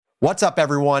What's up,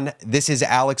 everyone? This is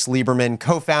Alex Lieberman,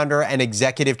 co-founder and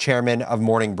executive chairman of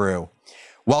Morning Brew.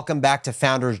 Welcome back to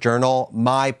Founders Journal,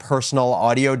 my personal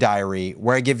audio diary,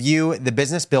 where I give you, the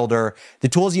business builder, the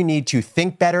tools you need to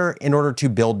think better in order to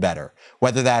build better,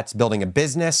 whether that's building a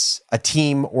business, a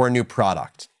team, or a new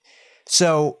product.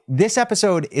 So this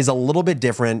episode is a little bit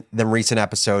different than recent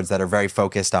episodes that are very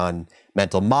focused on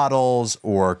mental models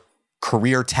or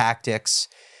career tactics,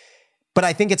 but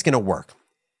I think it's going to work.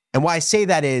 And why I say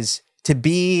that is, to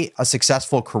be a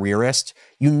successful careerist,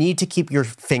 you need to keep your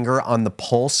finger on the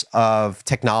pulse of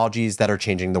technologies that are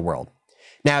changing the world.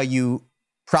 Now, you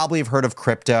probably have heard of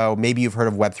crypto, maybe you've heard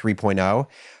of Web 3.0,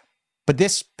 but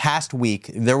this past week,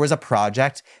 there was a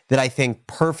project that I think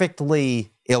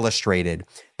perfectly illustrated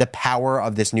the power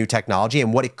of this new technology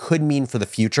and what it could mean for the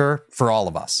future for all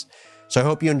of us. So I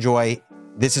hope you enjoy.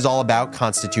 This is all about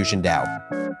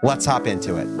ConstitutionDAO. Let's hop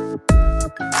into it.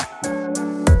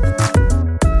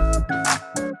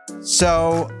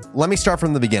 So let me start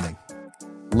from the beginning.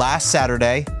 Last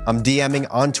Saturday, I'm DMing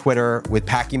on Twitter with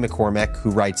Packy McCormick, who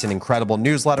writes an incredible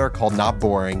newsletter called Not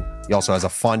Boring. He also has a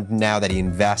fund now that he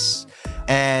invests.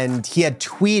 And he had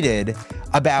tweeted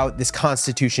about this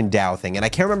ConstitutionDAO thing. And I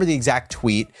can't remember the exact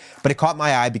tweet, but it caught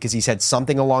my eye because he said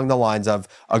something along the lines of,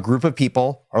 a group of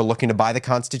people are looking to buy the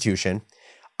Constitution.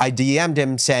 I DM'd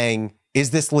him saying, is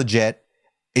this legit?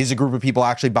 Is a group of people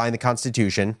actually buying the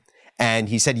Constitution? And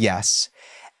he said yes.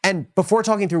 And before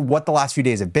talking through what the last few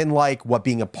days have been like, what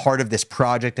being a part of this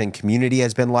project and community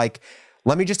has been like,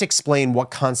 let me just explain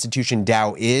what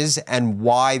ConstitutionDAO is and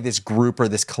why this group or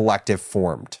this collective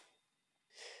formed.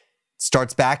 It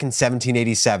starts back in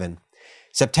 1787.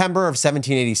 September of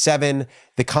 1787,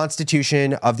 the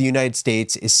Constitution of the United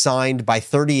States is signed by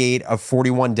 38 of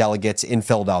 41 delegates in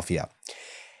Philadelphia.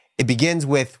 It begins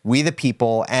with "We the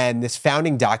People," and this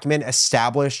founding document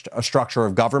established a structure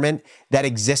of government that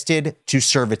existed to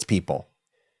serve its people.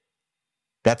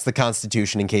 That's the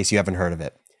Constitution, in case you haven't heard of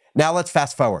it. Now let's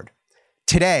fast forward.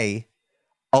 Today,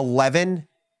 11,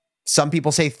 some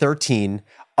people say 13,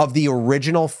 of the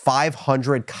original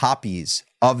 500 copies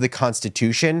of the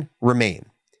Constitution remain.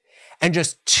 And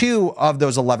just 2 of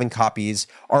those 11 copies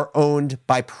are owned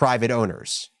by private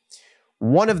owners.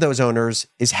 One of those owners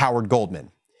is Howard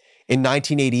Goldman. In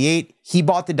 1988, he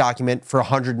bought the document for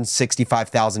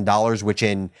 $165,000, which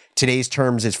in today's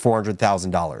terms is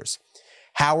 $400,000.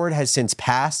 Howard has since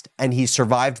passed, and he's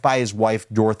survived by his wife,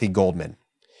 Dorothy Goldman.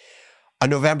 On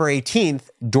November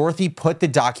 18th, Dorothy put the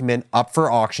document up for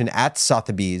auction at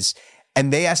Sotheby's,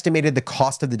 and they estimated the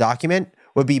cost of the document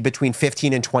would be between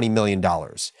 $15 and $20 million.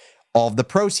 All of the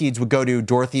proceeds would go to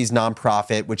Dorothy's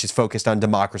nonprofit, which is focused on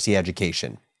democracy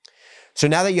education. So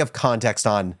now that you have context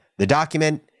on the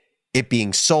document, it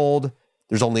being sold,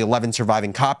 there's only 11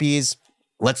 surviving copies,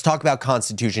 let's talk about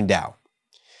ConstitutionDAO.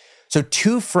 So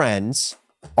 2 friends,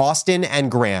 Austin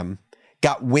and Graham,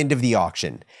 got wind of the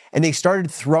auction, and they started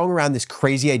throwing around this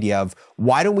crazy idea of,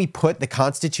 why don't we put the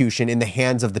Constitution in the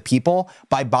hands of the people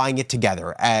by buying it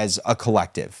together as a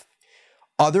collective?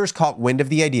 Others caught wind of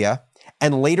the idea,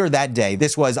 and later that day,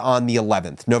 this was on the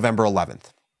 11th, November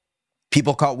 11th,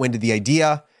 people caught wind of the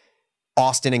idea.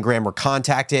 Austin and Graham were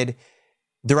contacted.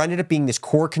 There ended up being this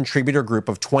core contributor group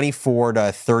of 24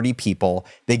 to 30 people.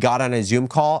 They got on a Zoom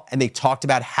call and they talked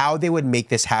about how they would make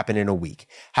this happen in a week,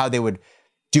 how they would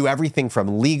do everything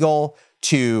from legal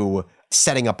to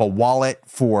setting up a wallet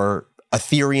for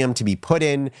Ethereum to be put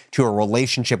in, to a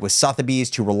relationship with Sotheby's,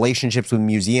 to relationships with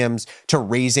museums, to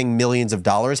raising millions of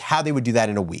dollars, how they would do that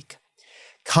in a week.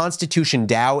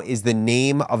 ConstitutionDAO is the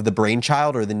name of the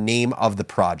brainchild or the name of the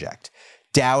project.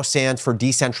 DAO stands for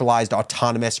Decentralized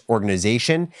Autonomous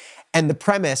Organization, and the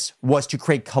premise was to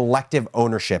create collective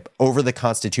ownership over the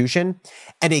Constitution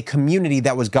and a community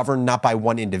that was governed not by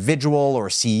one individual or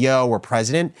CEO or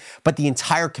president, but the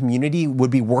entire community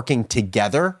would be working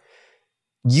together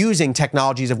using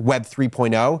technologies of Web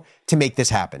 3.0 to make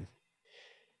this happen.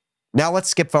 Now let's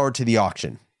skip forward to the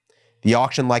auction. The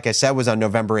auction, like I said, was on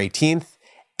November 18th,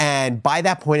 and by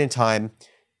that point in time,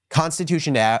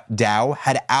 ConstitutionDAO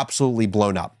had absolutely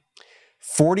blown up.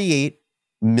 $48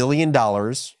 million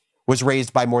was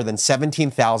raised by more than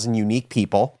 17,000 unique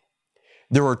people.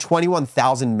 There were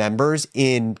 21,000 members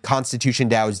in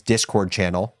ConstitutionDAO's Discord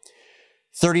channel,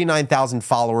 39,000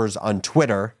 followers on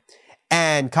Twitter,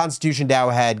 and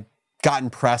ConstitutionDAO had gotten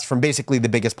press from basically the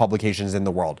biggest publications in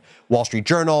the world: Wall Street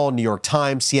Journal, New York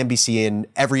Times, CNBC, and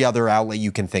every other outlet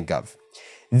you can think of.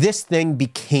 This thing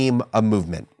became a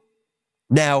movement.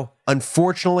 Now,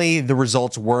 unfortunately, the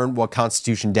results weren't what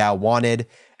ConstitutionDAO wanted,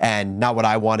 and not what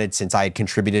I wanted since I had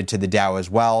contributed to the DAO as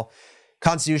well.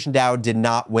 ConstitutionDAO did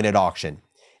not win at auction.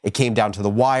 It came down to the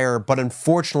wire, but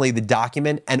unfortunately, the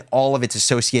document and all of its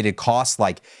associated costs,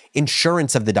 like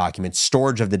insurance of the document,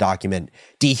 storage of the document,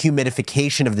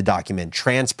 dehumidification of the document,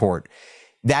 transport,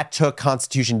 that took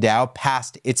ConstitutionDAO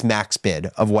past its max bid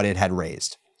of what it had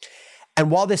raised. And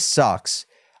while this sucks,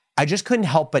 I just couldn't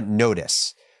help but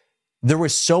notice there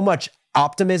was so much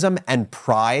optimism and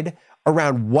pride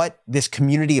around what this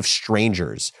community of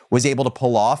strangers was able to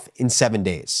pull off in 7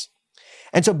 days.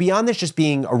 And so beyond this just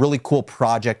being a really cool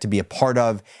project to be a part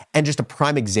of and just a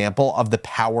prime example of the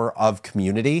power of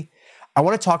community, I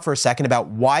want to talk for a second about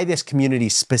why this community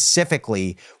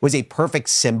specifically was a perfect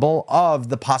symbol of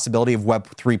the possibility of Web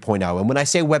 3.0. And when I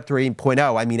say Web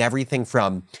 3.0, I mean everything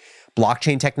from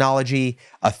blockchain technology,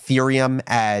 Ethereum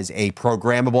as a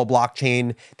programmable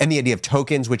blockchain, and the idea of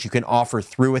tokens, which you can offer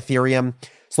through Ethereum.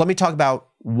 So let me talk about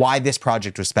why this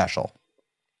project was special.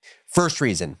 First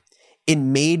reason, it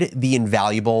made the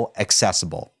invaluable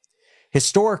accessible.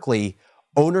 Historically,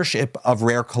 ownership of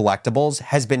rare collectibles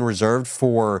has been reserved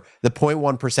for the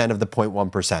 0.1% of the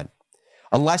 0.1%.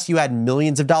 Unless you had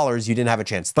millions of dollars, you didn't have a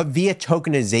chance. But via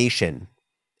tokenization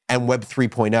and Web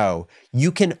 3.0,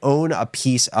 you can own a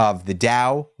piece of the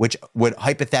DAO, which would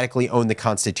hypothetically own the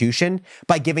Constitution,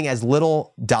 by giving as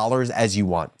little dollars as you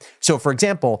want. So for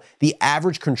example, the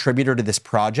average contributor to this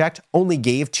project only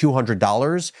gave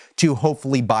 $200 to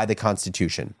hopefully buy the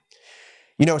Constitution.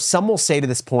 You know, some will say to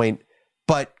this point,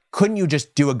 but couldn't you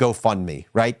just do a GoFundMe,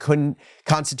 right? Couldn't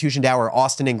ConstitutionDAO or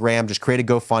Austin and Graham just create a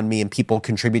GoFundMe and people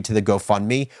contribute to the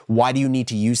GoFundMe? Why do you need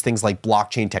to use things like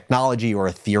blockchain technology or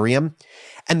Ethereum?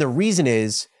 And the reason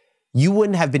is you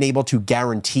wouldn't have been able to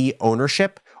guarantee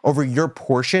ownership over your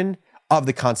portion of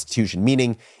the Constitution.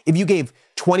 Meaning, if you gave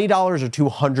 $20 or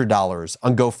 $200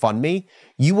 on GoFundMe,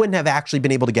 you wouldn't have actually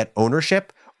been able to get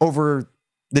ownership over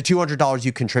the $200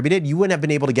 you contributed. You wouldn't have been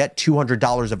able to get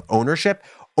 $200 of ownership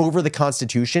over the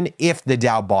Constitution if the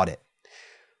DAO bought it.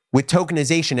 With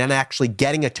tokenization and actually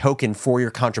getting a token for your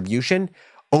contribution,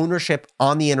 ownership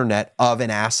on the internet of an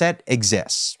asset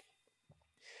exists.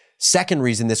 Second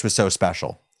reason this was so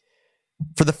special.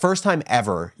 For the first time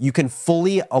ever, you can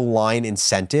fully align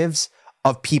incentives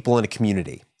of people in a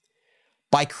community.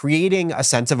 By creating a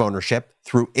sense of ownership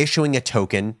through issuing a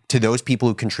token to those people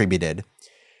who contributed,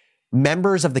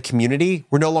 members of the community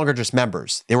were no longer just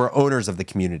members, they were owners of the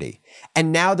community.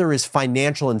 And now there is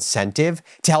financial incentive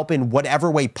to help in whatever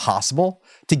way possible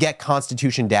to get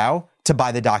ConstitutionDAO to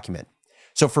buy the document.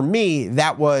 So for me,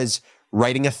 that was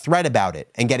writing a thread about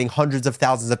it and getting hundreds of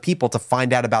thousands of people to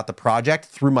find out about the project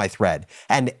through my thread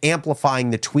and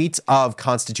amplifying the tweets of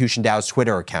ConstitutionDAO's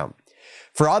Twitter account.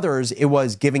 For others, it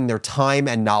was giving their time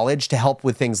and knowledge to help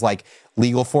with things like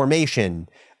legal formation,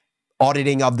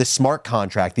 auditing of the smart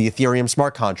contract, the Ethereum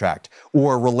smart contract,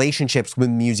 or relationships with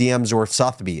museums or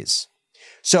Sotheby's.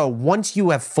 So once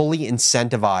you have fully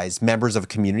incentivized members of a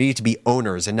community to be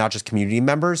owners and not just community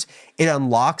members, it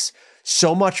unlocks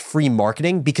so much free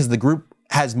marketing because the group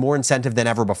has more incentive than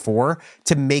ever before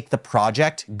to make the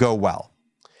project go well.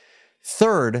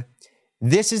 Third,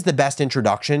 this is the best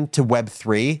introduction to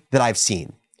Web3 that I've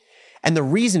seen. And the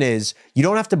reason is you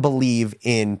don't have to believe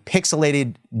in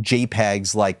pixelated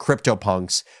JPEGs like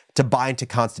CryptoPunks to buy into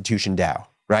ConstitutionDAO,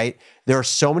 right? There are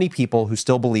so many people who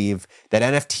still believe that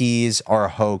NFTs are a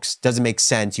hoax, doesn't make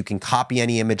sense. You can copy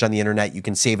any image on the internet, you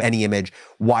can save any image.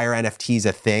 Why are NFTs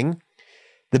a thing?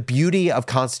 The beauty of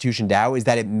ConstitutionDAO is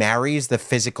that it marries the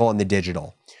physical and the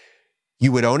digital.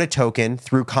 You would own a token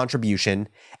through contribution,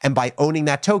 and by owning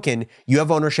that token, you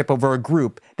have ownership over a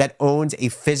group that owns a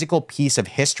physical piece of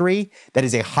history that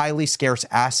is a highly scarce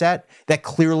asset that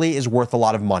clearly is worth a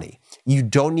lot of money. You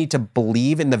don't need to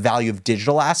believe in the value of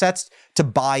digital assets to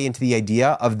buy into the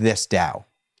idea of this DAO.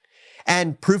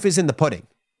 And proof is in the pudding.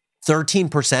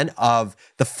 13% of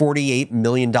the $48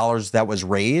 million that was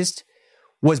raised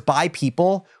was by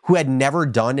people who had never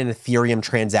done an Ethereum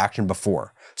transaction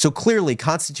before. So clearly,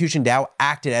 ConstitutionDAO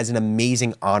acted as an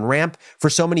amazing on-ramp for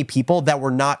so many people that were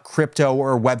not crypto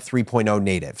or Web 3.0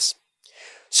 natives.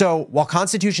 So while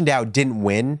ConstitutionDAO didn't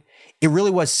win, it really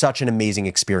was such an amazing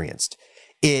experience.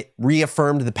 It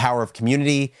reaffirmed the power of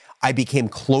community. I became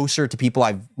closer to people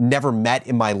I've never met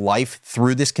in my life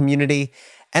through this community.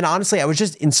 And honestly, I was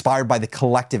just inspired by the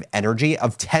collective energy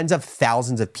of tens of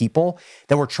thousands of people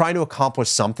that were trying to accomplish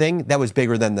something that was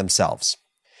bigger than themselves.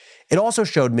 It also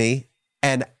showed me,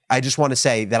 and I just want to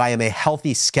say that I am a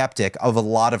healthy skeptic of a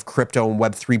lot of crypto and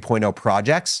Web 3.0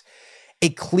 projects, a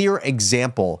clear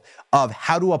example of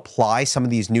how to apply some of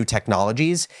these new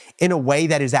technologies in a way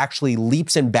that is actually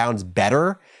leaps and bounds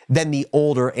better than the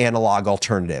older analog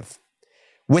alternative.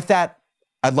 With that,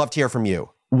 I'd love to hear from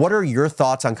you. What are your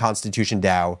thoughts on Constitution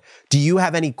DAO? Do you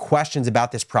have any questions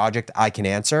about this project I can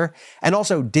answer? And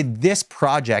also, did this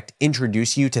project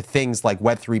introduce you to things like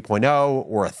Web 3.0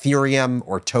 or Ethereum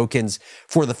or tokens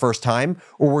for the first time?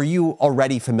 Or were you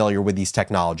already familiar with these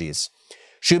technologies?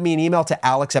 Shoot me an email to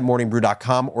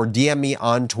alex@morningbrew.com or DM me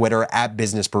on Twitter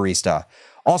 @businessbarista.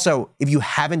 Also, if you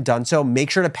haven't done so,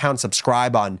 make sure to pound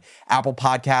subscribe on Apple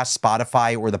Podcasts,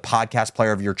 Spotify, or the podcast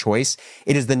player of your choice.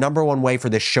 It is the #1 way for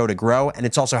this show to grow, and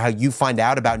it's also how you find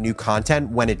out about new content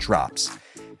when it drops.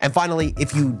 And finally,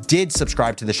 if you did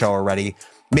subscribe to the show already,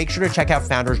 make sure to check out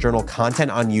Founders Journal content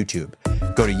on YouTube.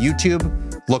 Go to YouTube,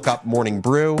 look up Morning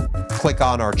Brew, click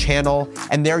on our channel,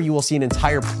 and there you will see an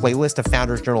entire playlist of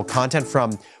Founders Journal content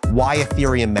from why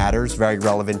Ethereum matters, very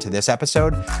relevant to this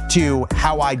episode, to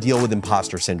how I deal with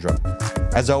imposter syndrome.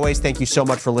 As always, thank you so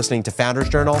much for listening to Founders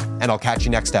Journal, and I'll catch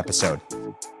you next episode.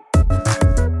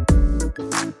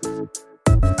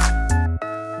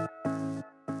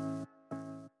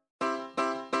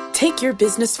 Take your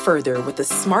business further with the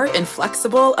smart and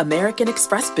flexible American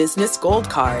Express Business Gold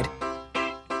Card.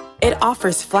 It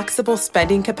offers flexible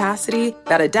spending capacity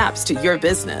that adapts to your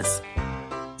business.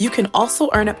 You can also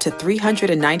earn up to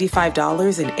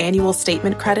 $395 in annual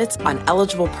statement credits on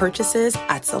eligible purchases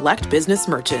at select business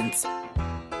merchants.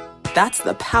 That's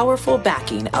the powerful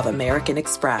backing of American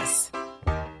Express.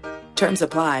 Terms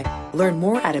apply. Learn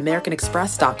more at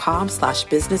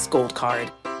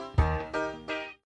americanexpress.com/businessgoldcard.